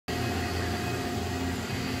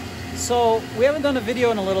So we haven't done a video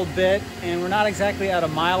in a little bit, and we're not exactly at a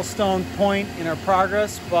milestone point in our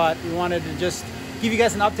progress, but we wanted to just give you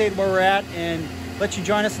guys an update where we're at and let you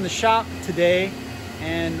join us in the shop today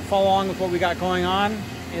and follow along with what we got going on.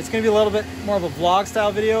 It's going to be a little bit more of a vlog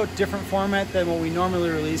style video, different format than what we normally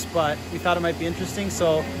release, but we thought it might be interesting,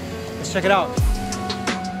 so let's check it out.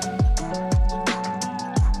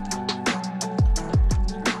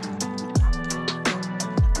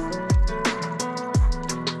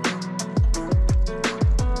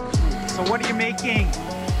 So what are you making?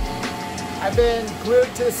 I've been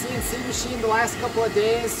glued to the CNC machine the last couple of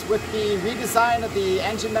days with the redesign of the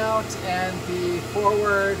engine mount and the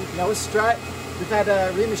forward nose strut. We've had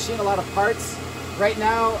to remachine a lot of parts. Right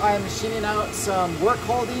now I'm machining out some work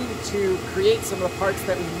holding to create some of the parts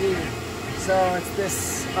that we need. So it's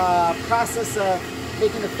this process of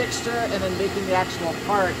making the fixture and then making the actual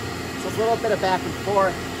part. So it's a little bit of back and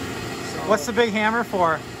forth. So what's the big hammer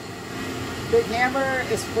for? Big hammer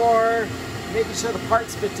is for making sure the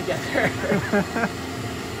parts fit together.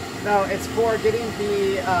 No, it's for getting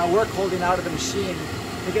the work holding out of the machine.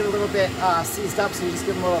 They get a little bit seized up, so you just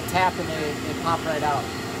give them a little tap and they pop right out.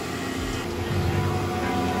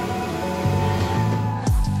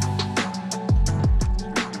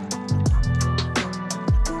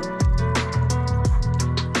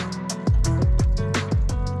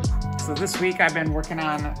 So this week I've been working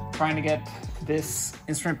on trying to get this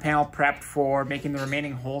instrument panel prepped for making the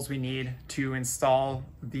remaining holes we need to install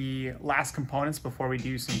the last components before we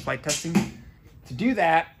do some flight testing. To do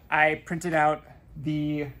that, I printed out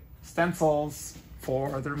the stencils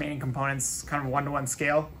for the remaining components, kind of a 1-to-1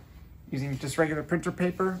 scale, using just regular printer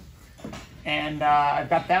paper. And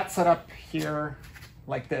I've got that set up here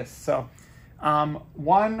like this. So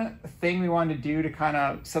one thing we wanted to do to kind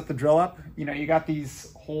of set the drill up, you got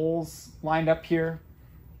these holes lined up here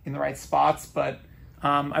in the right spots, but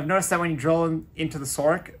I've noticed that when you drill into the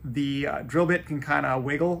sork, the drill bit can kind of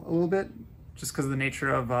wiggle a little bit just because of the nature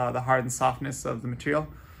of the hard and softness of the material.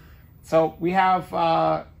 So we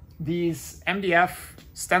have these MDF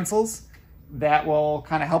stencils that will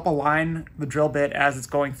kind of help align the drill bit as it's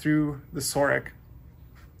going through the sork.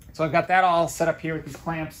 So I've got that all set up here with these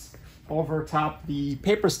clamps over top the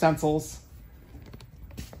paper stencils.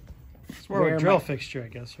 It's more of a drill fixture, I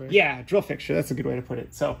guess, right? Yeah, drill fixture, that's a good way to put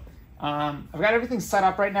it. So I've got everything set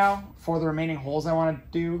up right now for the remaining holes I want to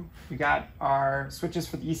do. We got our switches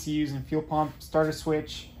for the ECUs and fuel pump, starter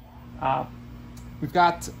switch. We've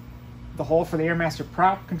got the hole for the Airmaster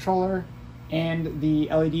prop controller and the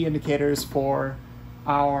LED indicators for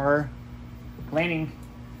our landing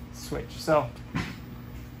switch. So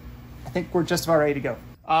I think we're just about ready to go.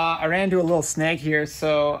 I ran into a little snag here,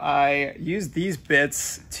 so I used these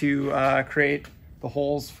bits to create the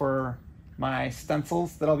holes for my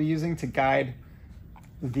stencils that I'll be using to guide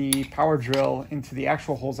the power drill into the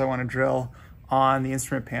actual holes I want to drill on the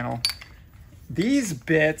instrument panel. These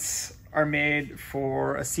bits are made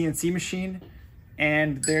for a CNC machine,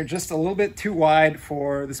 and they're just a little bit too wide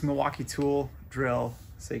for this Milwaukee tool drill.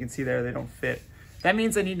 So you can see there, they don't fit. That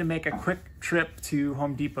means I need to make a quick trip to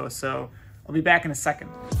Home Depot, so I'll be back in a second.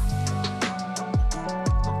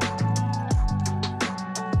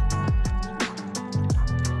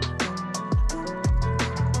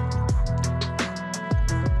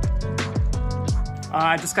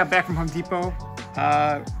 I just got back from Home Depot.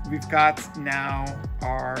 We've got now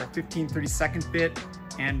our 15/32 bit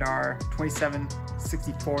and our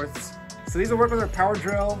 27/64. So these will work with our power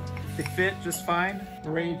drill. They fit just fine.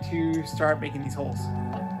 We're ready to start making these holes.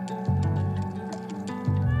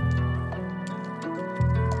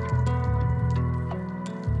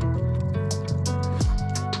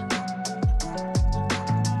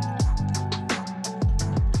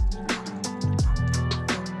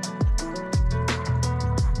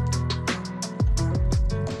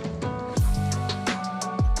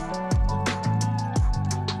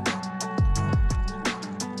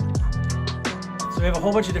 We have a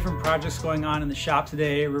whole bunch of different projects going on in the shop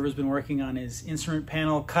today. River's been working on his instrument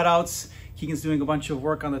panel cutouts. Keegan's doing a bunch of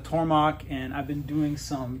work on the Tormach, and I've been doing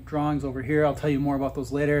some drawings over here. I'll tell you more about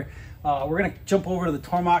those later. We're gonna jump over to the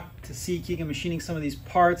Tormach to see Keegan machining some of these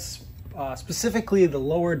parts, specifically the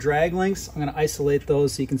lower drag links. I'm gonna isolate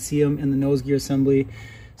those so you can see them in the nose gear assembly.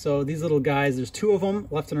 So these little guys, there's two of them,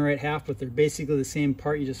 left and right half, but they're basically the same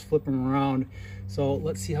part. You just flip them around. So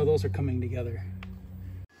let's see how those are coming together.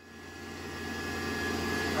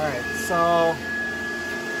 All right, so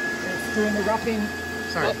it's doing the roughing.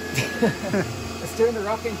 Sorry. It's doing the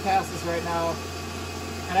roughing passes right now,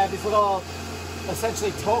 and I have these little,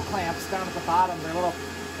 essentially toe clamps down at the bottom. They're little,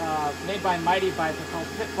 made by Mighty Bite. They're called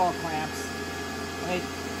pitfall clamps, and they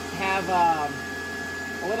have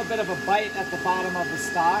a little bit of a bite at the bottom of the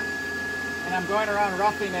stock, and I'm going around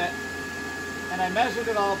roughing it. And I measured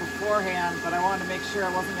it all beforehand, but I wanted to make sure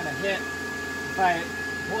it wasn't going to hit. If I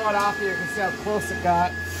blow it off here, you can see how close it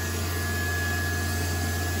got.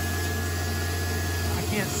 I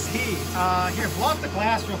can't see. Here, blow up the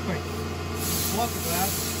glass real quick. Blow up the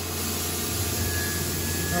glass.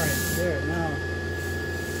 All right, there, now.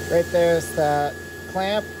 Right there's that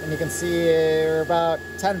clamp, and you can see we're about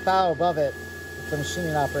 10 thou above it for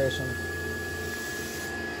machining operation.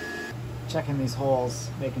 Checking these holes,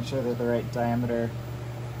 making sure they're the right diameter.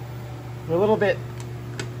 We're a little bit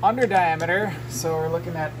under diameter, so we're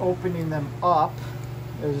looking at opening them up.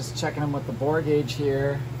 We're just checking them with the bore gauge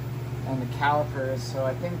here and the calipers. So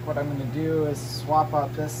I think what I'm going to do is swap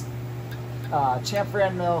out this chamfer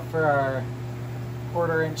end mill for our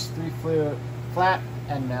 1/4 inch 3-flute flat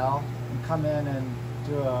end mill, and come in and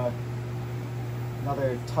do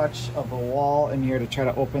another touch of the wall in here to try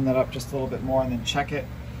to open that up just a little bit more, and then check it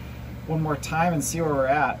one more time and see where we're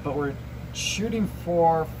at. But we're shooting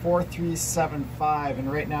for 4375,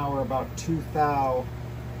 and right now we're about 2 thou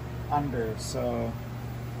under, so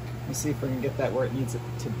let's see if we can get that where it needs it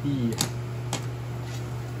to be.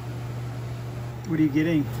 What are you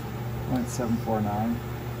getting? 0.749.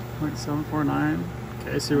 0.749.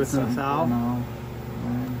 Okay, so you're within a thou. No,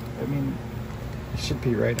 I mean, it should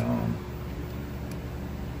be right on.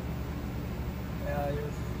 Yeah, you're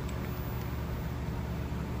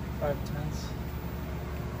 5/10.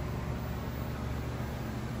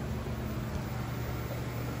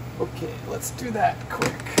 Okay, let's do that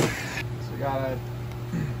quick. So we gotta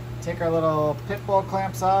take our little pit bowl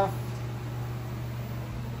clamps off.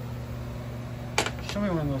 Show me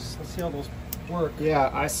one of those. Let's see how those work.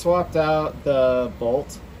 Yeah, I swapped out the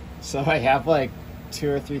bolt, so I have like 2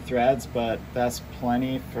 or 3 threads, but that's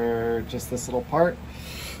plenty for just this little part.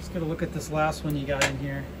 Let's get a look at this last one you got in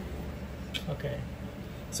here. Okay.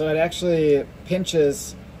 So it actually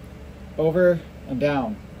pinches over and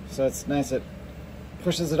down, so it's nice. It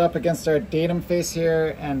pushes it up against our datum face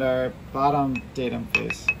here and our bottom datum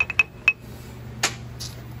face.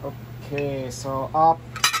 Okay, so op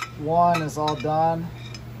 1 is all done.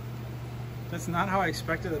 That's not how I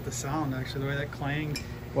expected it to sound, actually, the way that clanged.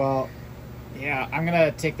 Well, yeah, I'm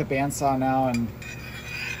gonna take the bandsaw now and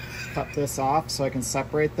cut this off so I can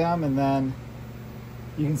separate them, and then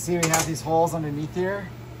you can see we have these holes underneath here.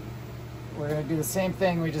 We're gonna do the same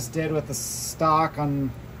thing we just did with the stock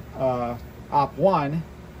on op 1, and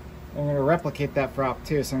we're gonna replicate that for op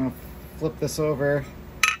 2. So I'm gonna flip this over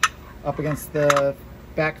up against the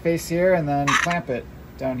back face here and then clamp it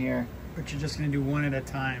down here. But you're just gonna do one at a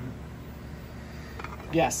time.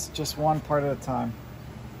 Yes, just one part at a time.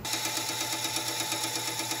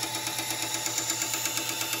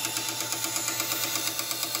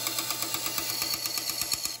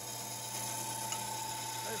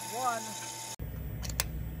 There's one.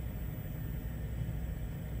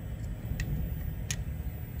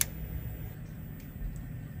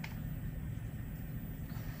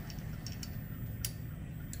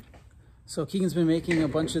 So Keegan's been making a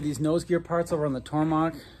bunch of these nose gear parts over on the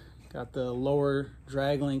Tormach. Got the lower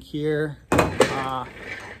drag link here.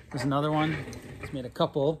 There's another one. He's made a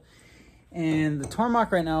couple. And the Tormach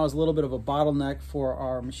right now is a little bit of a bottleneck for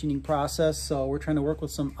our machining process. So we're trying to work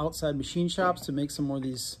with some outside machine shops to make some more of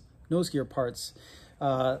these nose gear parts.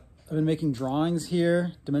 I've been making drawings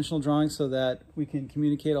here, dimensional drawings, so that we can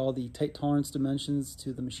communicate all the tight tolerance dimensions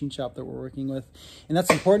to the machine shop that we're working with. And that's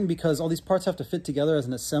important because all these parts have to fit together as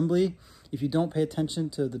an assembly. If you don't pay attention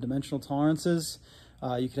to the dimensional tolerances,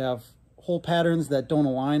 you could have hole patterns that don't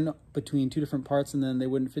align between 2 different parts, and then they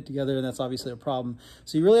wouldn't fit together, and that's obviously a problem.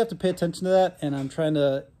 So you really have to pay attention to that, and I'm trying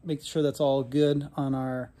to make sure that's all good on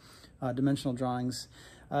our dimensional drawings.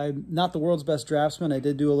 I'm not the world's best draftsman. I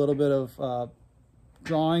did do a little bit of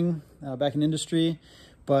drawing back in industry,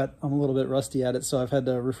 but I'm a little bit rusty at it, so I've had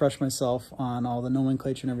to refresh myself on all the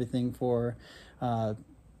nomenclature and everything for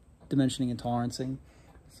dimensioning and tolerancing.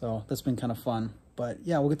 So that's been kind of fun. But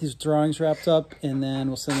yeah, we'll get these drawings wrapped up, and then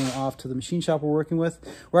we'll send them off to the machine shop we're working with.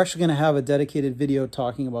 We're actually going to have a dedicated video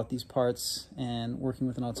talking about these parts and working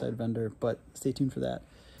with an outside vendor, but stay tuned for that.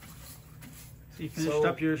 So you finished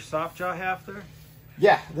up your soft jaw half there?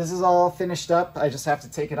 Yeah, this is all finished up. I just have to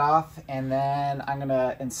take it off, and then I'm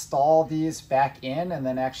gonna install these back in and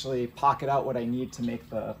then actually pocket out what I need to make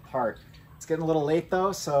the part. It's getting a little late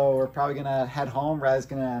though, so we're probably gonna head home. Riley's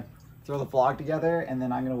gonna throw the vlog together, and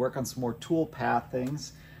then I'm gonna work on some more tool path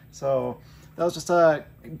things. So that was just a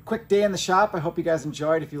quick day in the shop. I hope you guys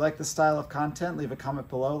enjoyed. If you like this style of content, leave a comment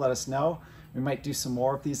below, let us know. We might do some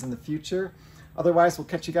more of these in the future. Otherwise, we'll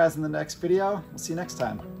catch you guys in the next video. We'll see you next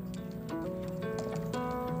time.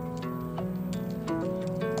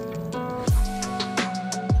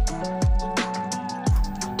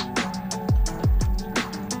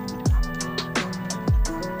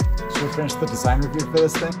 just finished the design review for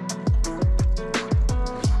this thing.